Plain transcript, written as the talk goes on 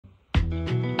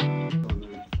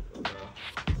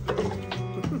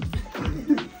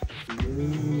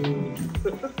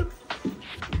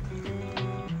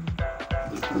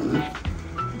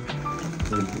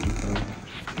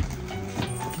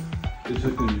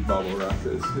bubble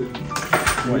wrappers who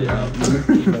wait out.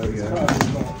 There we go.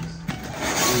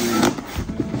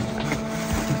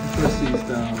 Press these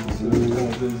down so it's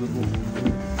more visible.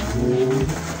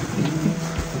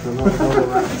 There's a lot of bubble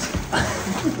wraps.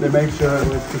 They make sure it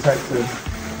was protected.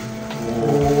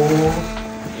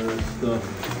 There is stuff.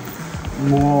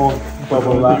 More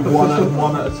bubble wrap.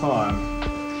 One at a time.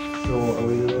 Sure, are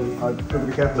we I've got to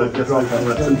be careful So with the just drop. like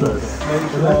that, that's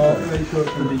it. Make sure it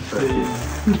can be seen.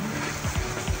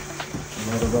 A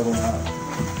lot of bubble wrap.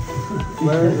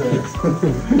 Where is it?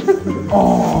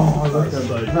 Oh, look at so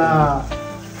that.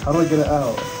 How do I get it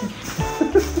out?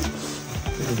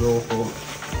 This is awful.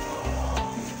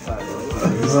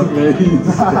 Amazing.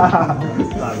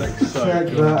 That looks so Check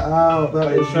good. that out. That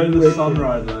is Show the wicked.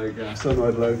 Sunride logo.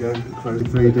 Sunride logo.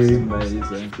 Aconity3D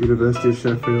Amazing. University of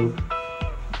Sheffield.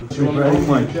 Oh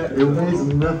my, it weighs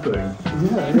nothing.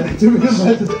 Yeah, do me a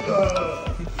better.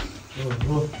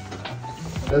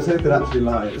 Let's hope it actually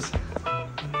lies.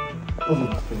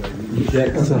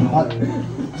 Ejector.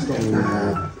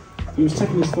 He was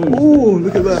taking his phone. Oh,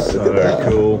 look at that. So Look at that.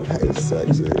 cool. That is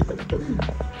sexy.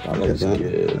 That looks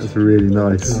good. That's really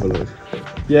nice.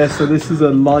 Yeah, so this is a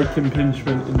like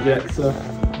impingement injector.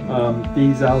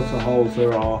 These outer holes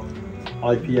are our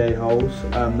IPA holes,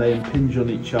 and they impinge on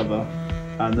each other.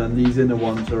 And then these inner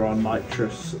ones are our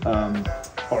nitrous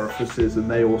orifices, and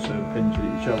they also impinge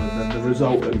on each other. And then the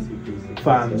resultant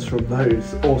fans from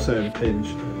those also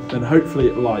impinge. And hopefully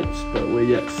it lights, but we're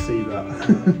yet to see that.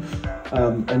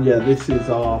 And yeah, this is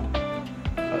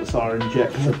that's our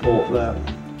injector port there,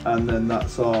 and then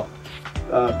that's our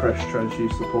pressure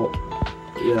transducer support.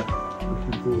 But yeah,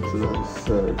 looking forward to that.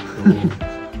 So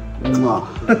cool.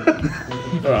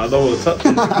 Alright, I don't want to touch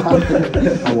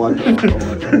it. I want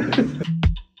it.